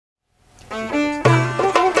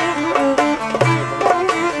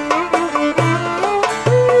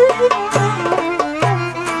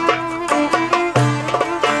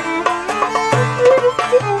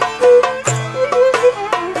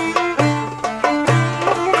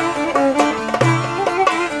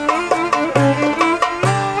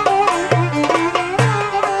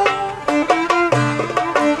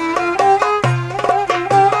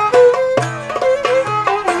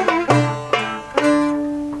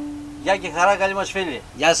Γεια και χαρά, καλή μας φίλοι.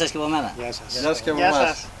 Γεια σας και από μένα. Γεια σας. Γεια σας και από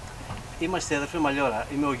εμάς. Είμαστε αδερφοί Μαλλιόρα.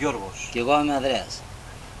 Είμαι ο Γιώργος. Και εγώ είμαι ο Ανδρέας.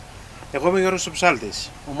 Εγώ είμαι ο Γιώργος ο Ψάλτης.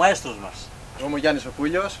 Ο μαέστρος μας. Εγώ είμαι ο Γιάννης ο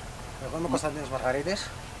Poulios. Εγώ είμαι ο Κωνσταντίνος Μαργαρίτης.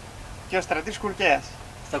 Και ο Στρατής Κουρκέας.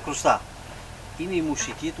 Στα κρουστά. Είναι η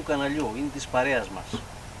μουσική του καναλιού, είναι της παρέας μας.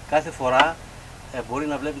 Κάθε φορά μπορεί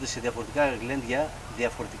να βλέπετε σε διαφορετικά γλέντια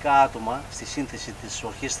διαφορετικά άτομα στη σύνθεση της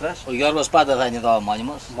ορχήστρας. Ο Γιώργος πάντα θα είναι εδώ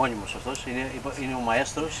μόνιμος. Μόνιμος αυτός, είναι ο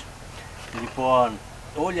μαέστρος. Λοιπόν,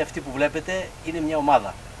 όλοι αυτοί που βλέπετε είναι μια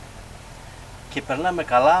ομάδα. Και περνάμε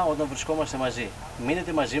καλά όταν βρισκόμαστε μαζί.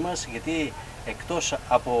 Μείνετε μαζί μας, γιατί εκτός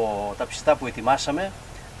από τα ψηστά που ετοιμάσαμε,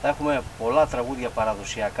 θα έχουμε πολλά τραγούδια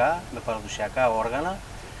παραδοσιακά, με παραδοσιακά όργανα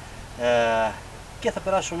και θα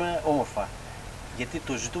περάσουμε όμορφα. Γιατί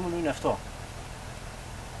το ζητούμενο είναι αυτό.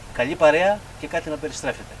 Καλή παρέα και κάτι να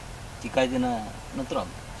περιστρέφεται. Και κάτι να τρώμε.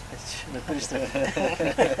 Έτσι, να περιστρέφεται.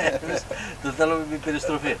 Δεν θέλουμε με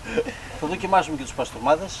περιστροφή. Θα δοκιμάσουμε και τους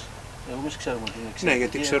παστορμάδες. Εμείς ξέρουμε ότι είναι εξαιρετική. Ναι,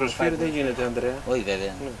 γιατί ξεροσφύρι δεν γίνεται, Ανδρέα. Όχι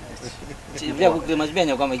βέβαια. Βλέπω ότι μας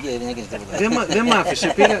μπαίνει ακόμα εκεί, δεν έκανες τίποτα. Δεν μ'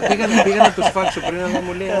 άφησε. Πήγα να τους φάξω πριν, αλλά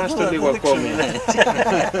μου λέει άστο λίγο ακόμη.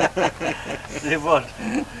 Λοιπόν,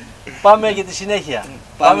 πάμε για τη συνέχεια.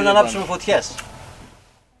 Πάμε να ανάψουμε φωτιές.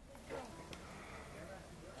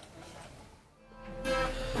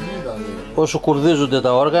 Όσο κουρδίζονται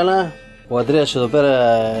τα όργανα, ο Ανδρέας εδώ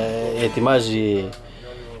πέρα ετοιμάζει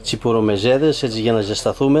τσιπουρομεζέδες, έτσι, για να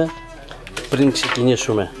ζεσταθούμε πριν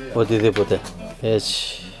ξεκινήσουμε οτιδήποτε.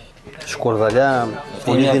 Έτσι, σκορδαλιά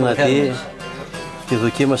πολύ δυνατή, τη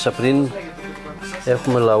δοκίμασα πριν.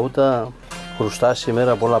 Έχουμε λαούτα, κρουστά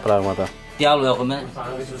σήμερα, πολλά πράγματα. Τι άλλο έχουμε?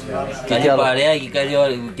 Καλή παρέα και καλή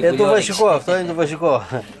ώρα. Το βασικό, αυτό είναι το βασικό.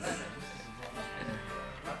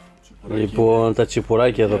 Λοιπόν, τα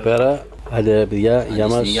τσιπουράκια εδώ πέρα. Άντε παιδιά, για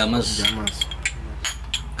μας. Για μας.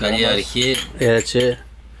 Καλή αρχή. Έτσι.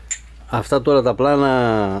 Αυτά τώρα τα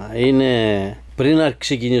πλάνα είναι πριν να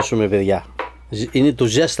ξεκινήσουμε, παιδιά. Είναι το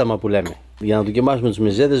ζέσταμα που λέμε. Για να δοκιμάσουμε τις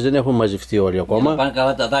μεζέδες, δεν έχουμε μαζευτεί όλοι ακόμα. Για να πάνε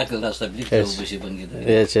καλά τα δάχτυλα στα πλήκτρα, όπως είπαν.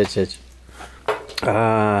 Έτσι.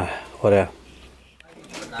 Ωραία.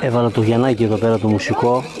 Έβαλα το Γιαννάκι εδώ πέρα, το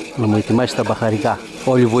μουσικό, να μου ετοιμάσει τα μπαχαρικά.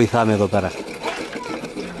 Όλοι βοηθάμε εδώ πέρα.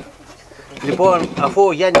 Λοιπόν, αφού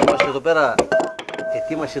ο Γιάννης μας εδώ πέρα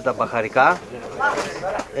ετοίμασε τα μπαχαρικά,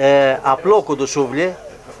 απλό κοντοσούβλι,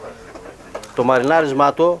 το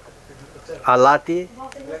μαρινάρισμά του, αλάτι,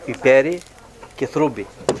 πιπέρι και θρούμπι.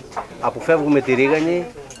 Αποφεύγουμε τη ρίγανη,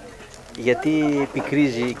 γιατί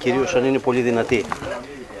πικρίζει, κυρίως αν είναι πολύ δυνατή.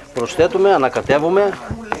 Προσθέτουμε, ανακατεύουμε.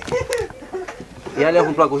 Οι άλλοι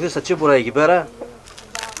έχουν πλακωθεί στα τσίπουρα εκεί πέρα.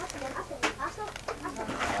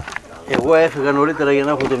 Εγώ έφυγα νωρίτερα για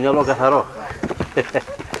να έχω το μυαλό καθαρό.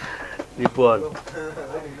 Λοιπόν,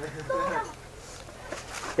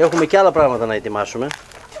 έχουμε και άλλα πράγματα να ετοιμάσουμε.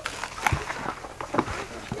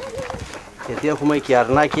 Γιατί έχουμε και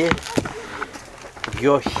αρνάκι,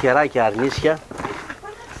 δυο χεράκια αρνίσια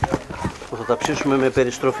που θα τα ψήσουμε με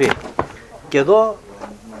περιστροφή. Και εδώ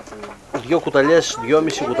δυο κουταλιές,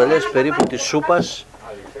 2,5 κουταλιές περίπου της σούπας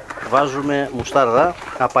βάζουμε μουστάρδα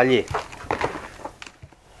απαλή.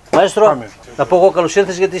 Μαέστρο, να πω εγώ καλώς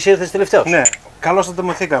ήρθες, γιατί εσύ ήρθες τελευταίος. Ναι, καλώς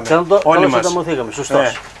ανταμωθήκαμε. Όλοι μας ανταμωθήκαμε, σωστός.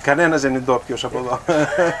 Ναι, κανένας δεν είναι ντόπιος από εδώ.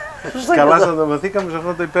 Καλώς ανταμωθήκαμε σε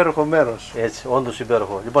αυτό το υπέροχο μέρος. Έτσι, όντως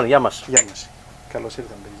υπέροχο. Λοιπόν, γεια μας. Γεια μας. Καλώς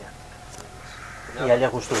ήρθαμε, παιδιά. Οι άλλοι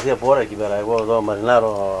έχουν στρωθεί από ώρα εκεί πέρα. Εγώ εδώ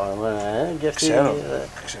μαρινάρω και αυτοί Ξέρω.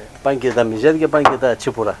 πάνε και τα μιζέδια, πάνε και τα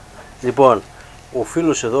τσίπουρα. Λοιπόν, ο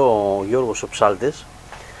φίλος εδώ, ο Γιώργος ο Ψάλτης,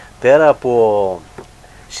 πέρα από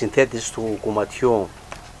συνθέτης του κομματιού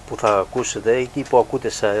που θα ακούσετε, εκεί που ακούτε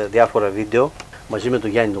σε διάφορα βίντεο, μαζί με τον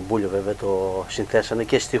Γιάννη τον Πούλιο βέβαια το συνθέσανε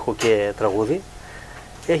και στίχο και τραγούδι,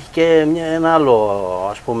 έχει και ένα άλλο,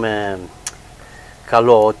 ας πούμε,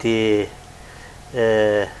 καλό, ότι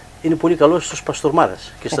είναι πολύ καλό στους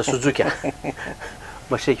παστορμάδες και στα σουτζούκια.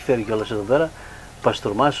 Μας έχει φέρει κιόλας εδώ πέρα.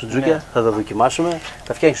 Παστορμά, σουτζούκια, ναι. Θα τα δοκιμάσουμε.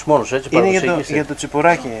 Τα φτιάχνεις μόνος, έτσι. Είναι για το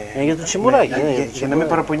τσιπουράκι. Είναι για το τσιπουράκι. Για να μην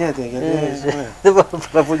παραπονιέται. Δεν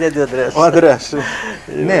παραπονιέται ο Ανδρέας. Ο Ανδρέας.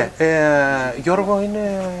 Ναι, Γιώργο,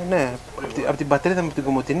 είναι από την πατρίδα μου, από την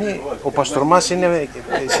Κομοτηνή. Ο Παστορμάς είναι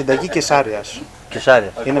συνταγή Κεσάριας.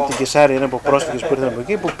 Είναι από την Κεσάρια, είναι από πρόσφυγες που ήρθαν από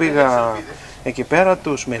εκεί, που πήγα εκεί πέρα,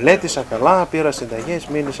 τους μελέτησα καλά, πήρα συνταγές,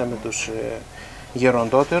 μίλησα με τους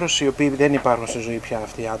γεροντότερους, οι οποίοι δεν υπάρχουν στη ζωή πια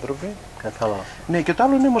αυτοί οι άνθρωποι. Κατάλαβα. Ναι, και το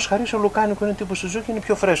άλλο είναι μοσχαρίσιο λουκάνικο, είναι τύπου Σουζούκι, είναι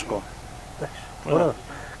πιο φρέσκο. Ωραία.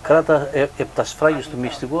 Κράτα επτά σφράγγες του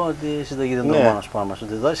μυστικού, ότι η συνταγή δεν το μόνο να σπάμε,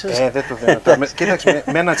 ότι δώσεις. Δεν το δίνω. Κοίταξε,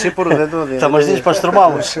 με ένα τσίπουρο δεν το δίνω. Θα μας δίνεις παστορμά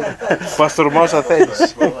όμως. Παστορμά όσα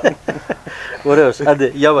θέλεις. Ωραίος,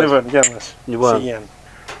 άντε, γεια μας. Λοιπόν, γεια μας. Λοιπόν,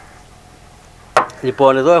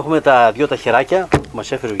 Λοιπόν, εδώ έχουμε τα δυο τα χεράκια που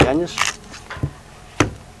μας έφερε ο Γιάννης.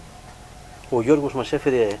 Ο Γιώργος μας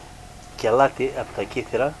έφερε και αλάτι από τα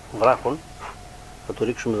κύθυρα βράχων. Θα το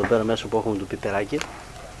ρίξουμε εδώ πέρα μέσα που έχουμε το πιπεράκι.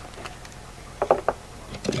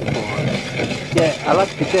 Και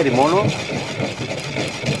αλάτι πιπέρι μόνο.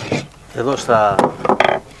 Εδώ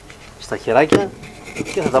στα χεράκια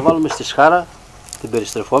και θα τα βάλουμε στη σχάρα την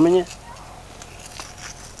περιστρεφόμενη.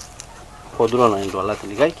 Χοντρό να είναι το αλάτι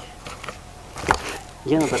λιγάκι.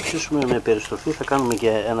 Για να τα ψήσουμε με περιστροφή θα κάνουμε και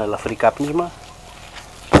ένα ελαφρύ κάπνισμα.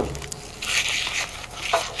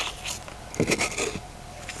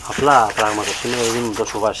 Απλά πράγματα σήμερα, δεν δίνουμε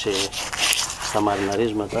τόσο βάση στα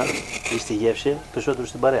μαριναρίσματα ή στη γεύση, περισσότερο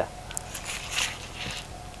στην παρέα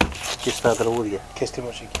και στα τραγούδια και στη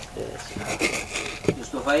μουσική. Και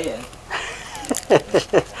στο φαΐ,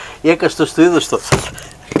 η έκαστος του είδους το.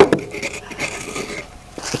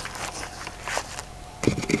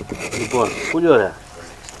 Λοιπόν, πολύ ωραία.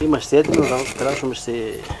 Είμαστε έτοιμοι να περάσουμε στην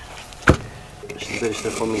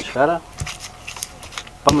περιστρεφόμενη σχάρα.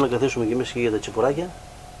 Πάμε να καθίσουμε και εμείς και για τα τσιπουράκια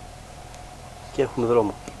και έχουμε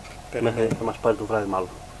δρόμο. Μέχρι θα μας πάρει το βράδυ μάλλον.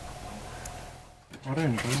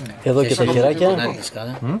 Εδώ και τα χεράκια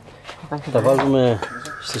τα βάζουμε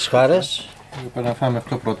στις σχάρες.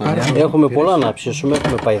 Έχουμε πολλά να ψήσουμε,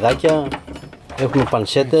 έχουμε παϊδάκια, έχουμε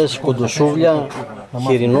πανσέτες, κοντοσούβλια,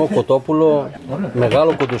 χοιρινό, κοτόπουλο,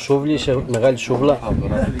 μεγάλο κοντοσούβλι σε μεγάλη σούβλα.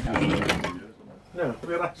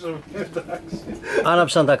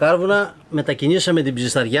 Άναψαν τα κάρβουνα, μετακινήσαμε την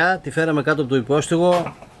ψησταριά, τη φέραμε κάτω από το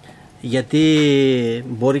υπόστηγο γιατί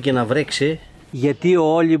μπορεί και να βρέξει, γιατί ο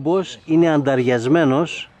όλυμπος είναι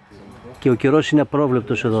ανταριασμένος και ο καιρός είναι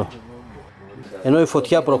απρόβλεπτος εδώ. Ενώ η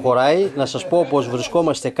φωτιά προχωράει, να σας πω πως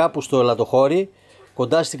βρισκόμαστε κάπου στο Ελατοχώρι,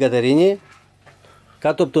 κοντά στην Κατερίνη,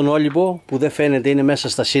 κάτω από τον όλυμπο που δεν φαίνεται, είναι μέσα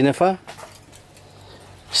στα σύννεφα,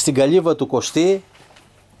 στην καλύβα του Κωστή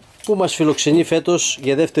που μας φιλοξενεί φέτος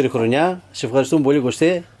για δεύτερη χρονιά. Σε ευχαριστούμε πολύ,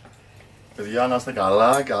 Κωστή. Παιδιά, να είστε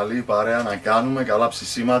καλά, καλή παρέα να κάνουμε, καλά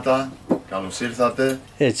ψησίματα, καλώς ήρθατε.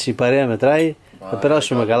 Έτσι, η παρέα μετράει, θα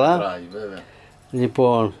περάσουμε καλά. Μετράει, βέβαια.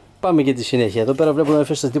 Λοιπόν, πάμε και τη συνέχεια. Εδώ πέρα βλέπω να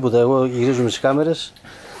εφέσαι τίποτα. Εγώ γυρίζουμε στις κάμερες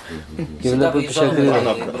και βλέπω τους εκτρίδες.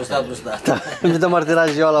 Μπροστά. Μην τα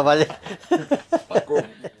μαρτυράζει όλα, βάλε.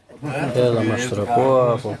 Έλα μας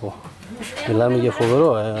τροπώ από πω. Μιλάμε για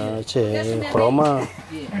φοβερό, έτσι, χρώμα,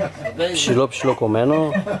 ψηλό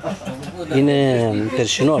κομμένο. Είναι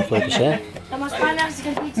περσινό αυτό έπισε.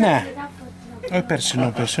 Ναι, όχι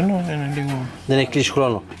περσινό, είναι λίγο... Δεν έχει κλείσει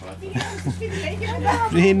χρόνο.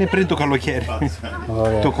 Είναι πριν το καλοκαίρι.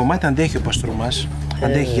 Το κομμάτι αντέχει ο παστρουμάς.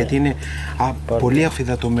 Αντέχει γιατί είναι πολύ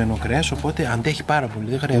αφυδατωμένο κρέας, οπότε αντέχει πάρα πολύ.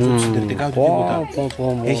 Δεν χρειάζεται συντηρητικά ούτε τίποτα.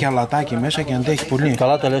 Έχει αλατάκι μέσα και αντέχει πολύ.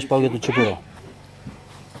 Καλά τα λες, πάω για το τσίπουρο.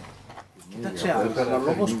 Κοίταξε, ο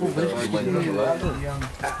λόγος που βρίσκεις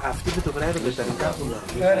αυτή με το βράδυ πεταρικά που...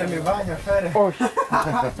 Φέρε λιβάνια, φέρε. Όχι.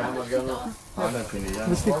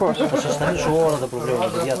 Δυστυχώς. Θα σας τονίσω όλα τα προβλήματα,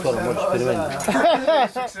 παιδιά, τώρα μόλις περιμένετε.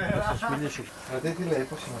 Θα σας μιλήσω.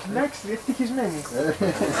 Λέξη, ευτυχισμένη.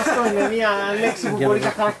 Αυτό είναι μια λέξη που μπορεί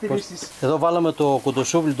να χαρακτηρίσεις. Εδώ βάλαμε το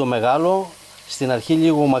κοντοσούβλι το μεγάλο, στην αρχή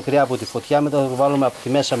λίγο μακριά από τη φωτιά, μετά θα το βάλουμε από τη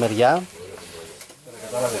μέσα μεριά.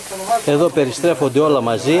 Εδώ περιστρέφονται όλα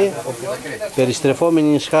μαζί,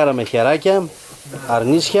 περιστρεφόμενη σχάρα με χεράκια,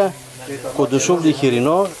 αρνίσια, κοντοσούβλι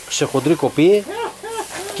χοιρινό σε χοντρή κοπή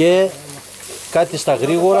και κάτι στα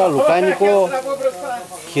γρήγορα, λουκάνικο,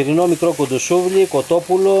 χοιρινό μικρό κοντοσούβλι,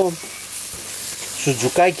 κοτόπουλο,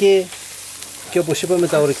 σουτζουκάκι και όπως είπαμε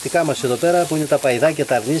τα ορεικτικά μας εδώ πέρα που είναι τα παϊδάκια,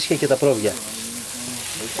 τα αρνίσια και τα πρόβια.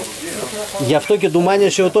 Γι' αυτό και του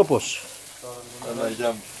μάνιασε ο τόπος.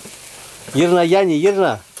 Γύρνα Γιάννη,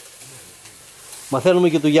 γύρνα. Μαθαίνουμε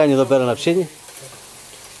και του Γιάννη εδώ πέρα να ψήνει.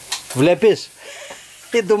 Βλέπεις,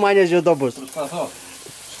 τι του μάνιαζε ο τόπος.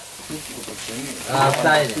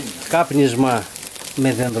 Αυτά είναι. Κάπνισμα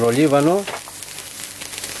με δεντρολίβανο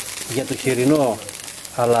για το χοιρινό,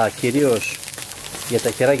 αλλά κυρίως για τα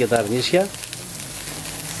χεράκια και τα αρνίσια.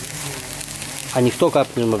 Ανοιχτό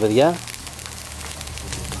κάπνισμα, παιδιά.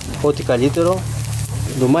 Ό,τι καλύτερο.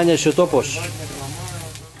 Του μάνιαζε ο τόπος.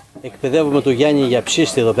 Εκπαιδεύουμε τον Γιάννη για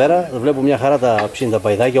ψήστη εδώ πέρα. Βλέπω μια χαρά τα ψήνει τα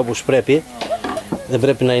παϊδάκια όπως πρέπει. Δεν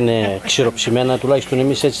πρέπει να είναι ξηροψημένα, τουλάχιστον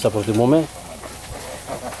εμείς έτσι τα προτιμούμε.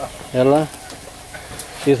 Έλα.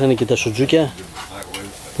 Ήρθανε και τα σουτζούκια.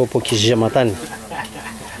 Πω και ζεματάνει.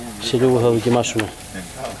 Σε λίγο θα δοκιμάσουμε.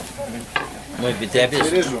 Μου επιτρέπεις.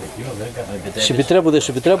 Σε επιτρέπω, δεν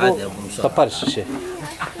σε επιτρέπω, θα πάρεις εσύ.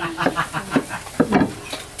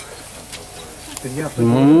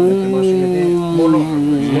 Μόνο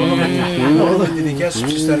με τη δικιά σας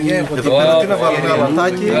ψησταριά, υποτιμένα τι να βάλω, ένα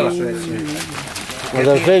αλατάκι.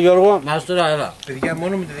 Αδερφέ Γιώργο, Να σου έλα. Παιδιά,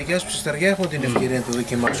 μόνο με τη δικιά σας ψησταριά έχω την ευκαιρία να το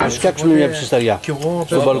δοκιμάσω. ας φτιάξουμε μια ψησταριά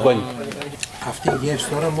στο μπαλκόνι. Αυτή η γεύση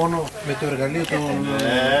τώρα μόνο με το εργαλείο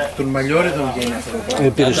των μαλλιόριδων βγαίνει αυτό. Η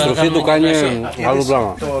περιστροφή του κάνει άλλο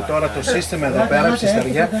πράγμα. Τώρα το σύστημα εδώ πέρα,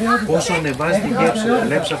 ψησταριά, πόσο ανεβάζει τη γεύση.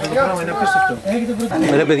 Βλέπεις αυτό το πράγμα, είναι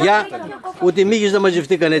απίστευτο. Ρε παιδιά, ούτε οι μύγες δεν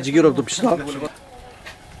μαζευτήκαν έτσι γύρω από το ψιστό.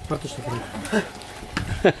 Πάρ' το στο χρόνο.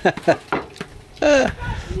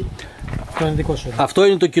 Το είναι δικό σου. Αυτό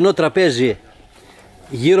είναι το κοινό τραπέζι.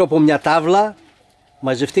 Γύρω από μια τάβλα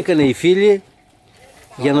μαζευτήκαν οι φίλοι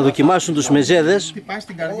για να δοκιμάσουν τους μεζέδες Πάει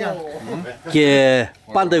στην καρδιά. και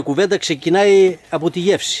πάντα η κουβέντα ξεκινάει από τη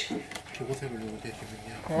γεύση.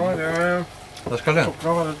 Ωραία. Δασκαλέ.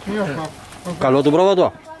 Πρόβατο τι νιώθω. Καλό το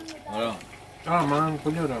πρόβατο. Μαν,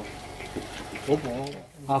 πολύ ωραίο.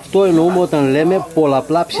 Αυτό εννοούμε όταν λέμε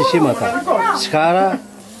πολλαπλά ψησίματα. Σχάρα,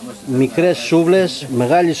 μικρές σούβλες,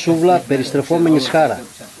 μεγάλη σούβλα, περιστρεφόμενη σχάρα.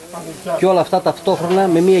 Και όλα αυτά ταυτόχρονα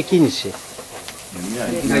με μία κίνηση.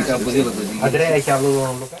 Αντρέα, έχει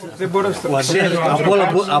άλλο. Δεν μπορώ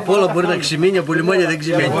να Από όλα μπορεί να ξημείνει, από λιμόνια δεν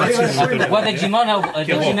ξημείνει. Εγώ δεν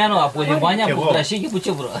ξημαίνω από λιμάνια, από κρασί και από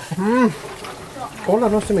τσίπουρο. Όλα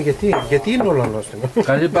νόστιμα, γιατί είναι όλα νόστιμα.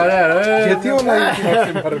 Καλή παρέα, Γιατί όλα είναι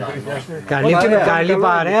νόστιμα. Καλή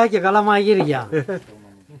παρέα και καλά μαγείρια.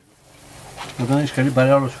 Όταν έχεις καλή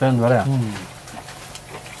παρέα όλα σου φαίνεται ωραία.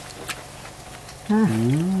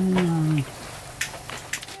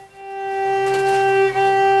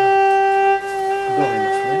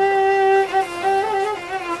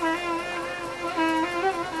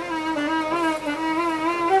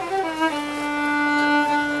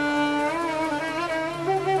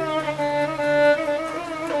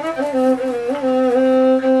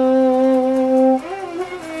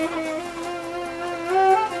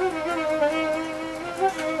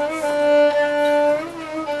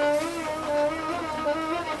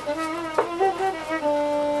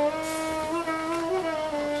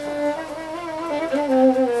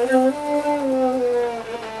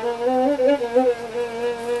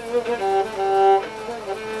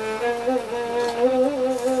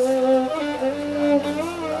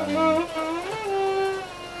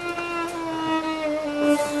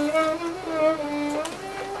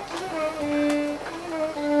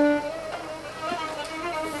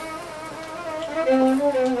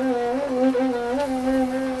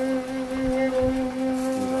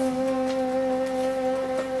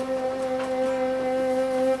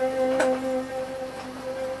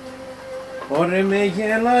 Ωρε με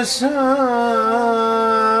γέλασαν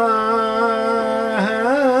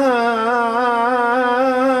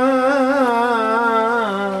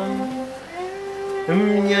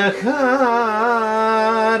μια χαρά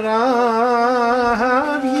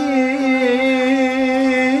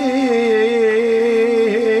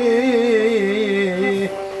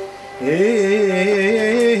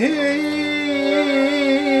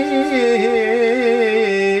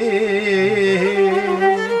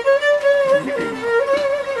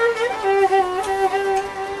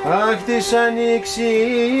αχ της ανοίξης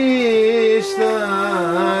τα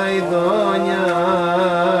ειδόνια,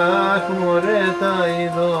 αχ μωρέ τα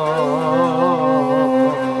ειδόνια,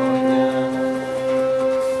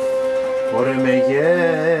 ωρε με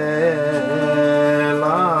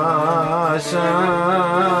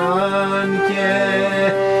γέλασαν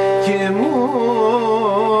και μου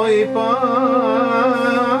είπανε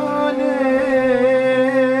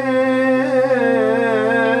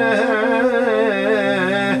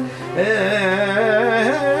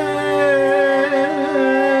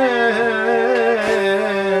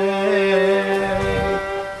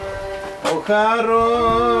ο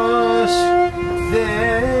χαρός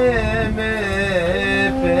δεν με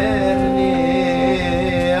παίρνει,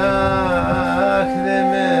 αχ δεν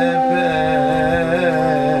με παίρνει,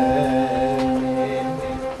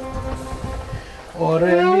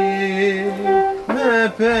 ωρε μη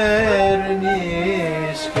με παίρνεις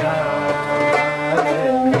καρέ,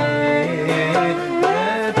 μη με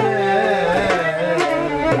παίρνεις,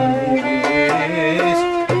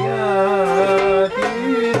 γιατί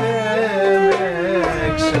δεν με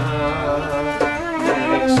ξαναφέρνεις.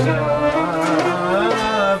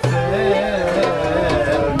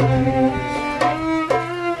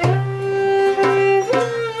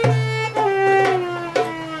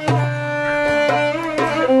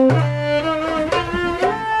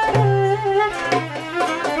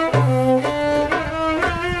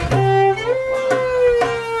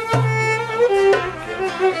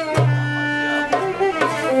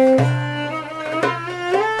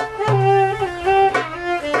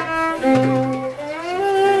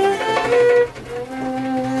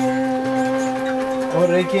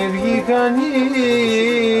 Ωρε και βγήκαν οι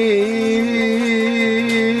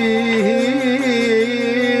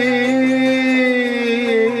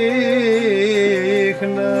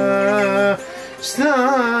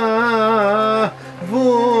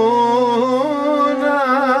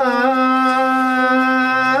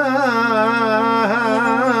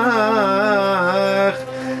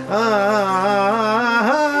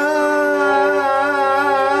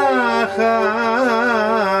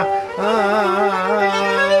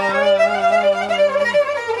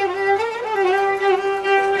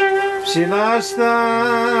ψηλά στα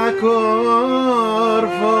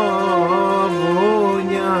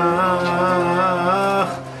κορφοβούνια,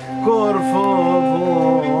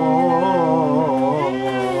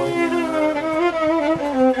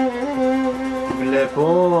 βλέπω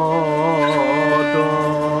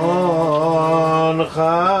τον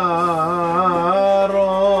χάρο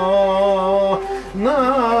να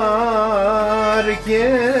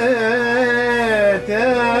αρκέται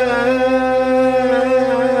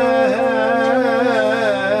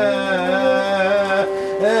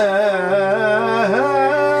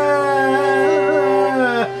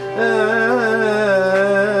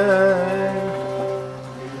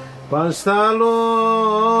παν στα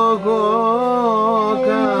λόγω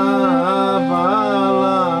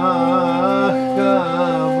καβάλα,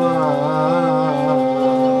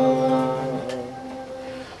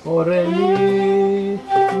 ωρελή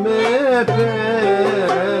με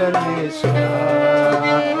παίρνεις,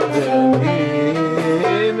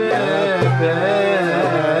 ωρελή με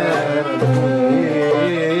παίρνεις,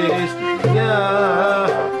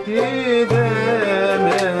 γιατί δεν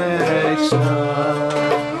με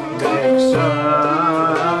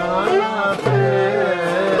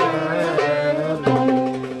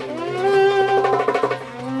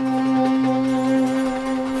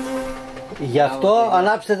Γι' αυτό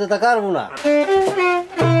ανάψτε τα κάρβουνα.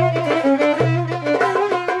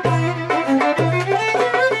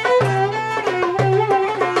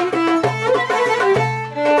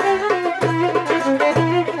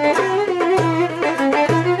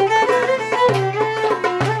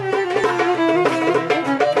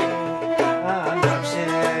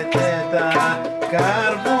 Ανάψετε τα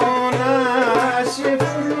κάρβουνα σε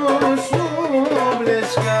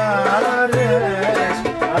φρουσούμπλες χαρές,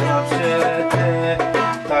 ανάψετε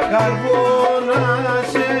τα κάρβουνα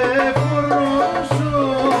σε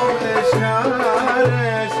φρουσούμπλες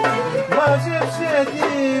χαρές, μάζεψε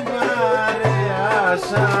την παρέα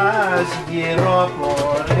σας γύρω από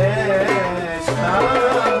ωραίες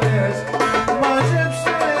χαρές,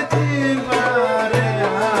 μάζεψε την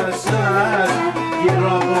παρέα σας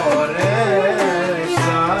γύρω από ωραίες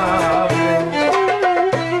χαρές.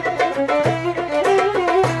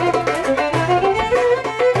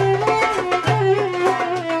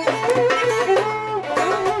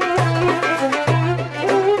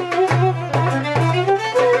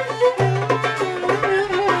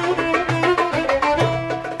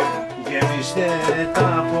 Γεμίστε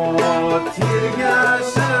τα ποτήρια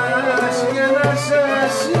σας για να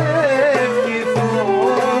σας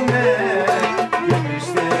ευχηθούμε.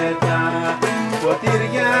 Γεμίστε τα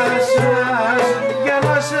ποτήρια σας για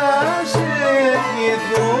να σας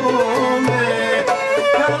ευχηθούμε.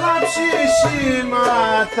 Καλά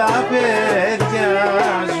ψήσιματα παιδιά,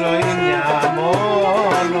 ζωή μια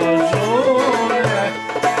μόνο ζουνε.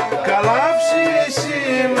 Καλά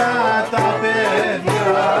ψήσιματα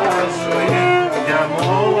παιδιά, ζωή μια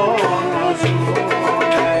μόνο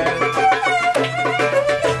ζουνε.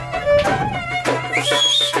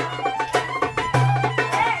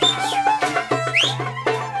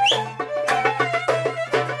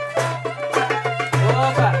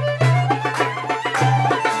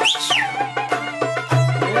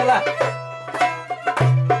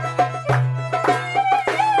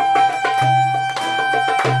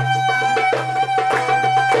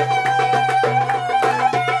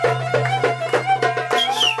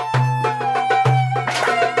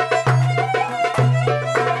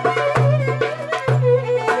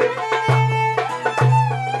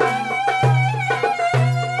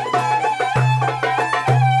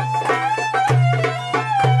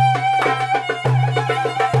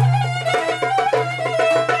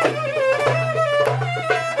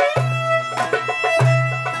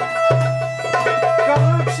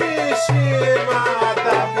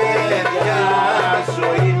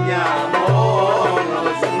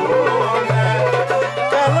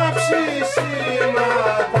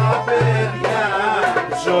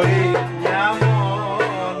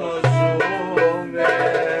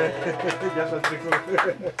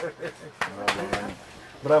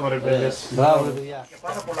 Μπράβο ρε παιδες. Μπράβο ρε παιδιά.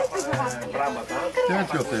 Πάρα πολλά πράγματα.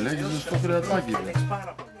 Τέτοιο θέλει, έχεις στο κρεατάκι.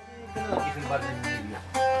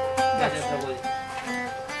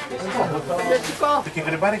 Το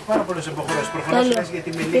κεγρυπάρι έχει πάρα πολλές εποχές. Προφανώς είναι γιατί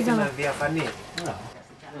μιλήσει να διαφανεί.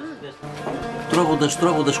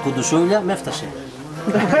 Τρώγοντας κουντουσούλια με έφτασε.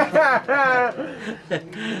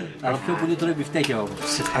 Αλλά πιο πολύ τρώει μπιφτέκια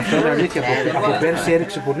όμως. Αυτό είναι αλήθεια. Από πέρσι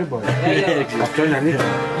έριξε πολύ πολύ. Αυτό είναι αλήθεια.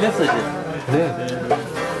 Με έφτασε.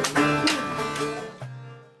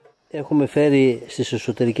 Έχουμε φέρει στις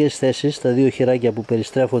εσωτερικές θέσεις τα δύο χεράκια που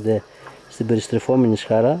περιστρέφονται στην περιστρεφόμενη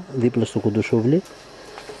σχάρα δίπλα στο κουντουσούβλι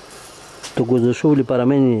Το κοντοσούβλι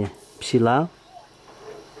παραμένει ψηλά.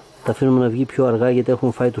 Τα αφήνουμε να βγει πιο αργά γιατί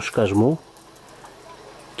έχουν φάει του σκασμού.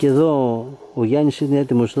 Και εδώ ο Γιάννης είναι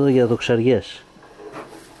έτοιμος εδώ για δοξαριές.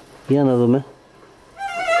 Για να δούμε.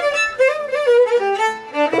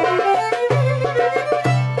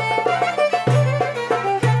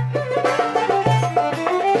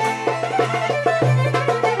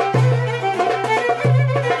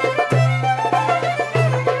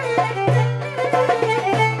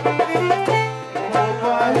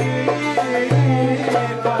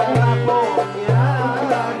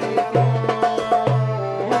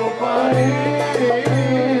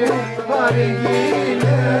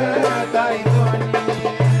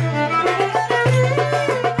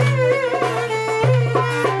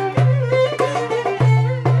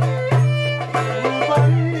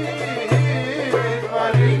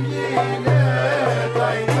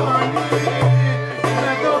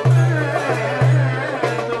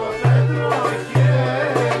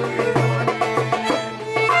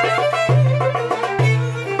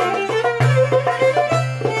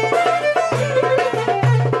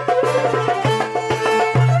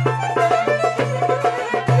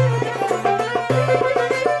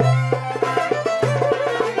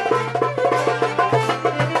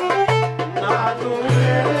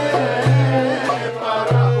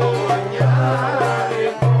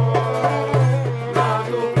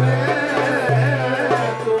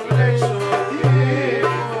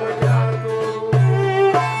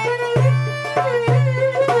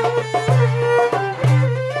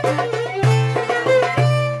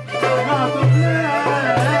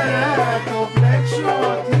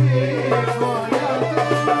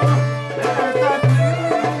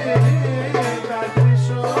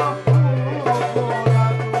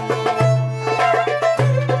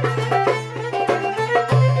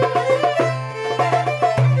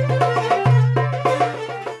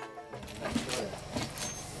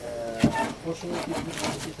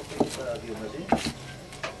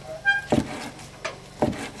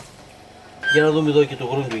 Για να δούμε εδώ και το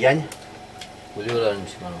γρούνι του Γιάννη. Πολύ ωραία είναι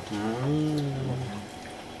σήμερα.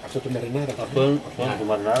 Αυτό το μαρινάρα. Αυτό είναι το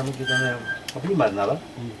μαρινάρα μου και ήταν απλή μαρινάρα.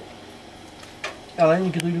 Αλλά είναι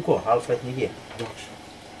και το υλικό, αλφα εθνική. Εντάξει.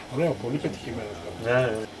 Ωραίο, πολύ πετυχημένο. Ναι.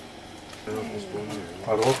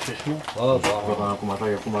 Αργό ψήσιμο. Πρώτα ένα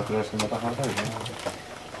κομματάκι ακόμα κρέας και μετά χαρτάκι.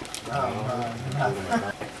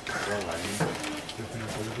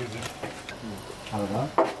 Αργά.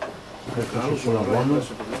 Πρέπει να λαβώνω.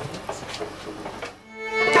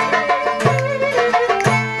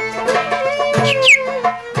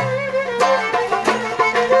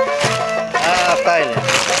 Αυτά είναι.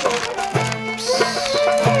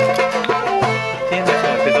 Τι είναι αυτό,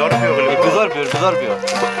 επιδόρπιο γλυκό. Επιδόρπιο.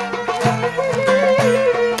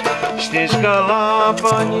 Στη σκαλά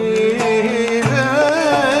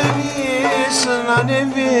πανηβαίνεις να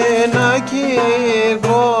ανέβει να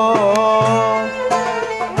κυγώ.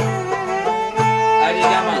 Άρη,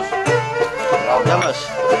 γεια μας. Γεια μας.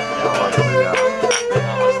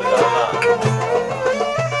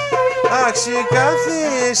 Άξι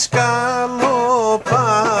κάθε σκαλοπάτι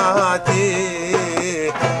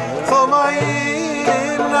θώμα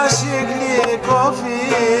ύμναση γλυκό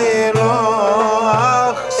φύλλο.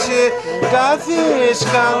 Άξι κάθε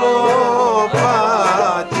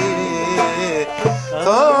σκαλοπάτι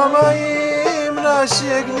θώμα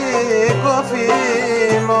ύμναση γλυκό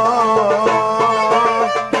φύλλο.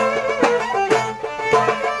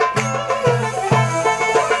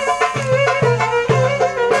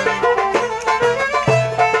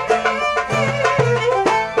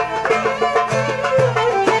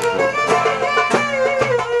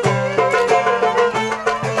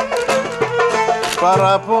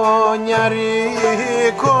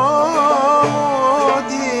 Παραπονιαρικό μου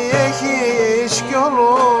τι έχεις κι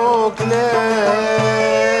όλο κλαις.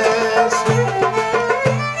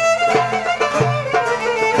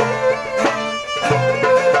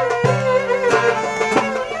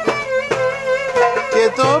 Και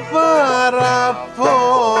το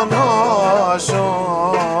παραπονό σου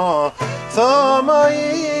θώμα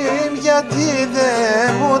είμαι γιατί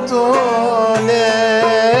δεν μου το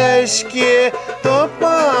λες. Και το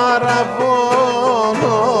παραπονό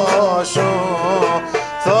σου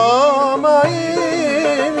θώμα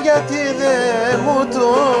είμαι γιατί δεν μου το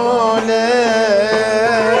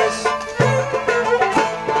λες.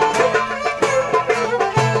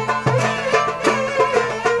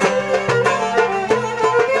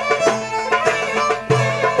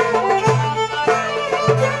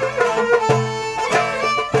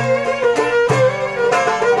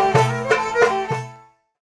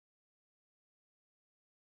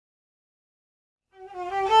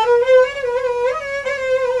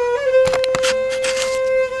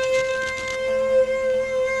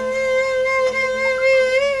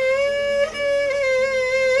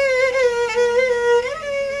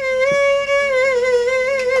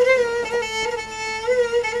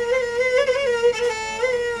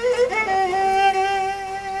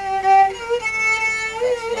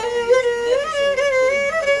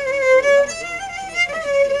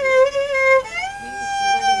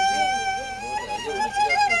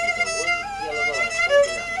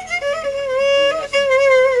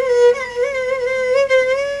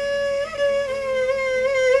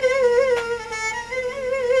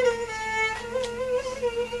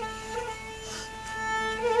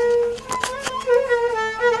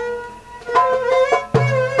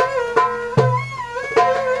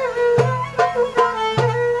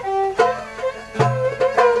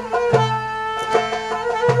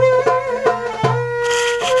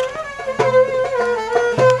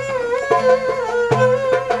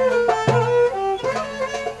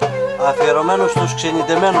 Αφιερωμένο στους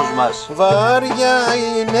ξενιτεμένους μας. Βάρια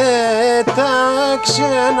είναι τα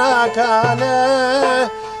ξένα καλέ,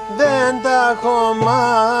 δεν τα έχω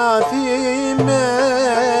μαθημένα.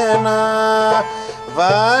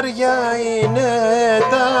 Βάρια είναι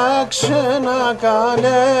τα ξένα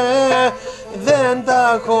καλέ, δεν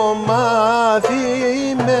τα έχω μαθημένα.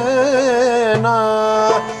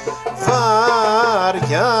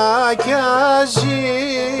 Βάρια κι αζυγιάστα,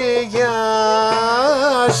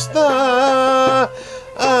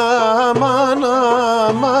 αμάν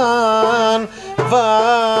αμάν,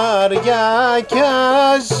 βάρια κι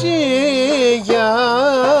αζυγιάστα.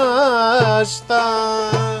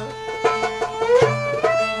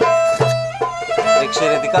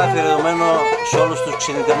 Εξαιρετικά αφιερωμένο σε όλους τους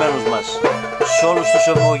ξενιτεμένους μας, σε όλους τους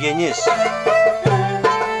ευλογενείς.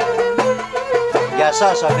 Για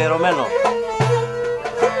σας αφιερωμένο.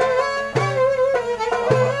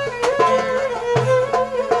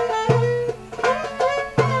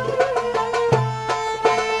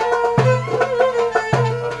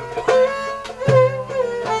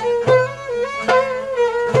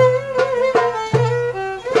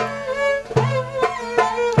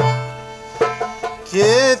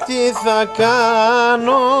 Και τι θα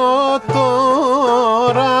κάνω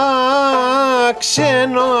τώρα,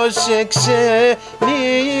 ξένος σε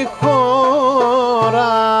ξένη χώρα.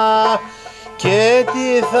 Και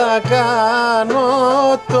τι θα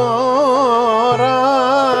κάνω τώρα,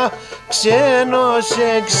 ξένος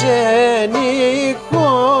σε ξένη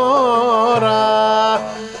χώρα.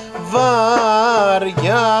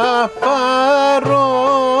 Βάρια παρώστησα,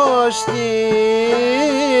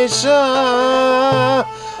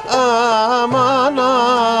 αμάν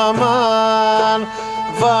αμάν,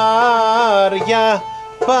 βάρια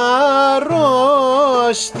παρώστησα.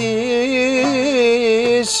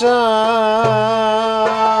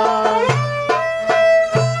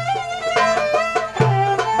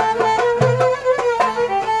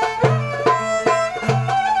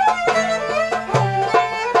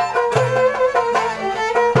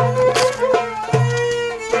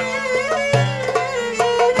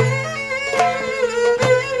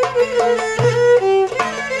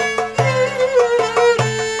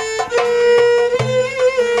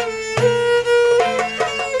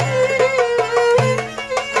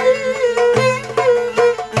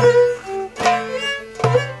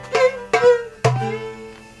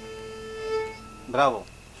 Μπράβο.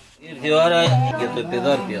 Ήρθε η ώρα για το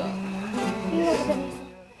επιδόρπιο.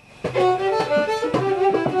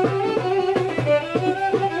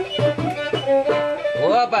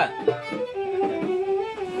 Όπα!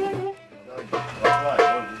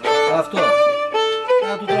 Αυτό.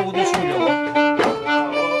 Να του τραγουδήσω λίγο.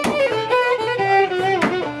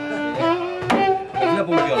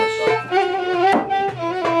 Βλέπουμε κιόλας.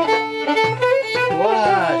 Ωα,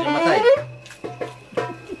 ζεματάει.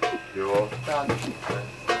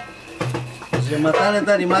 Ζεματάνε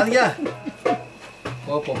τα ρημάδια.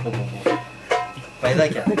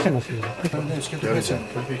 Παϊδάκια.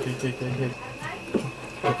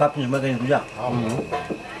 Το κάπνισμα έκανε δουλειά.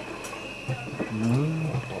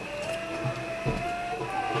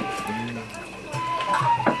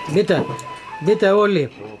 Μπείτε, μπείτε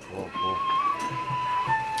όλοι.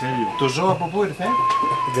 Το ζώο από πού ήρθε?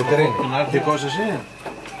 Την Κατερίνη. Δικός εσύ?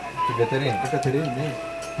 Την Κατερίνη. Η Κατερίνη, ναι.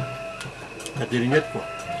 Κατερινέτικο.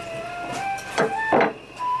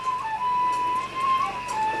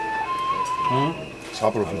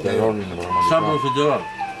 Σάπρο φιτερόλ είναι πραγματικά. Σάπρο φιτερόλ.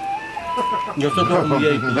 Γι' αυτό το έχουμε για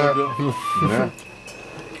επιδόρπιο. Ναι.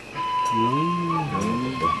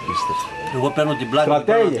 Εγώ παίρνω την πλάτη και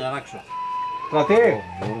παίρνω να την αράξω. Κρατή.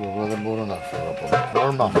 Εγώ δεν μπορώ να φέρω από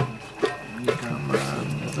εδώ.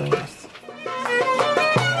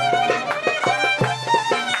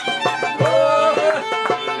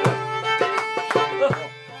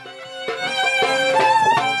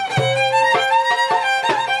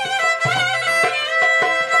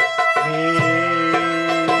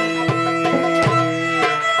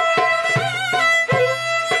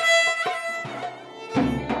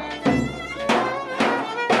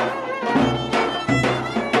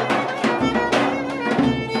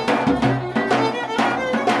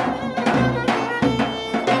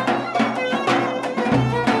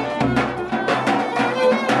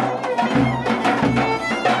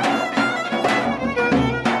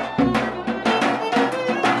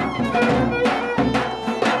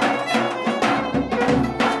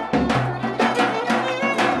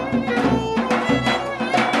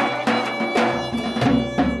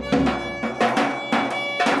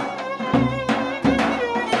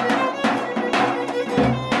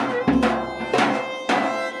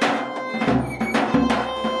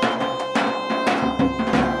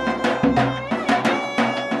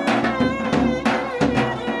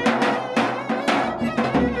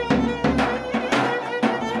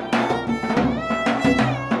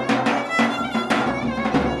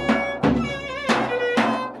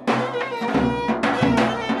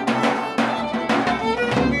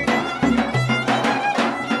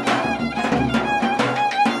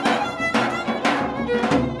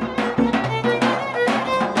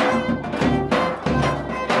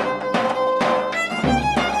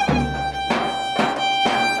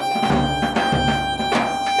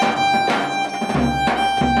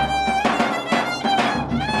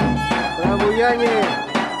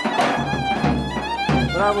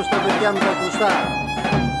 χέρια με τα κρουστά.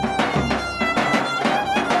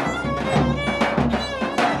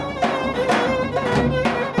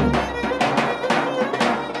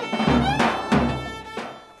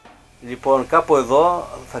 Λοιπόν, κάπου εδώ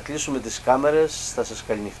θα κλείσουμε τις κάμερες, θα σας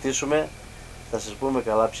καληνυχτήσουμε, θα σας πούμε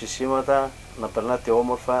καλά ψησίματα, να περνάτε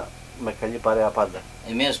όμορφα, με καλή παρέα πάντα.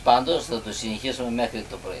 Εμείς πάντως θα το συνεχίσουμε μέχρι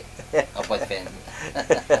το πρωί, από ό,τι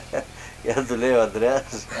φαίνεται. Για να του λέει ο Ανδρέας.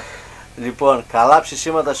 Λοιπόν, καλά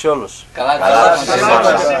ψησίματα σε όλους. Καλά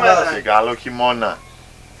ψησίματα και καλό χειμώνα.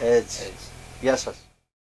 Έτσι. Γεια σας.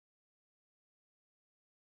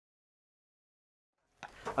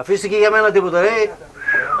 Αφήστε και για μένα τίποτα, ρε.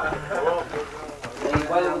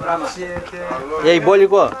 Για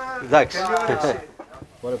υπόλοιπο. Εντάξει.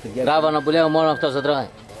 Ράβανα που λέω μόνο αυτό θα τρώει.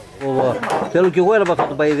 Θέλω κι εγώ ένα από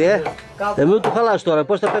αυτό το παΐδι, μην του χαλάς τώρα,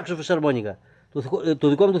 πώς θα παίξω φυσαρμόνικα. Το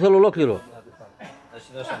δικό μου το θέλω ολόκληρο.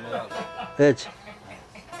 Έτσι.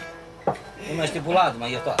 Είμαστε πολλά άτομα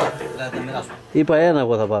γι' αυτό, δηλαδή να μοιράσουμε. Είπα ένα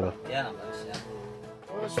εγώ θα πάρω. Ένα πάρεις,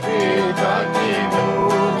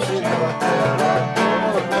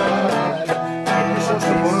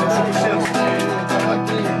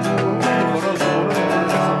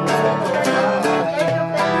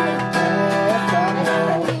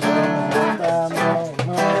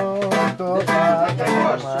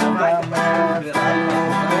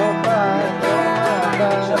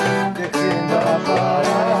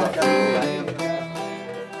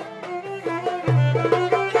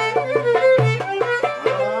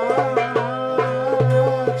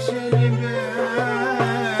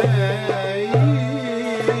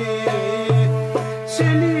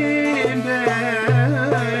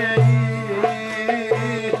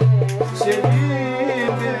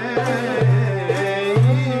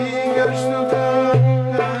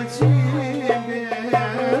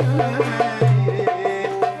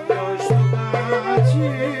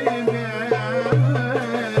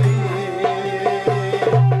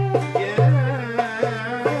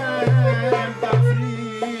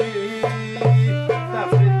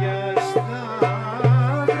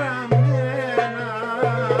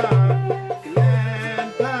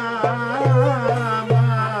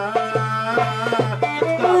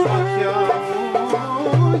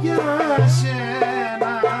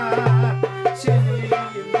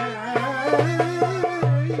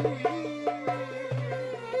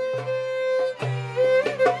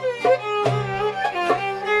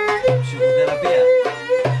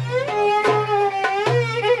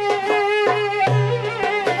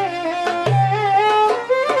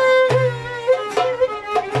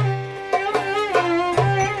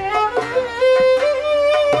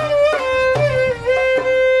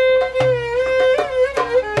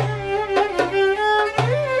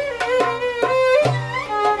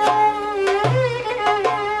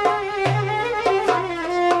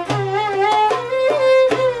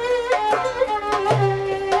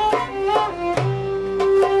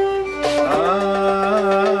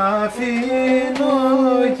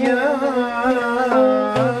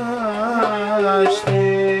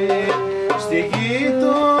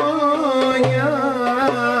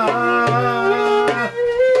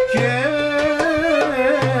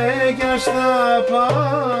 στα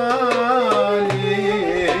πάλι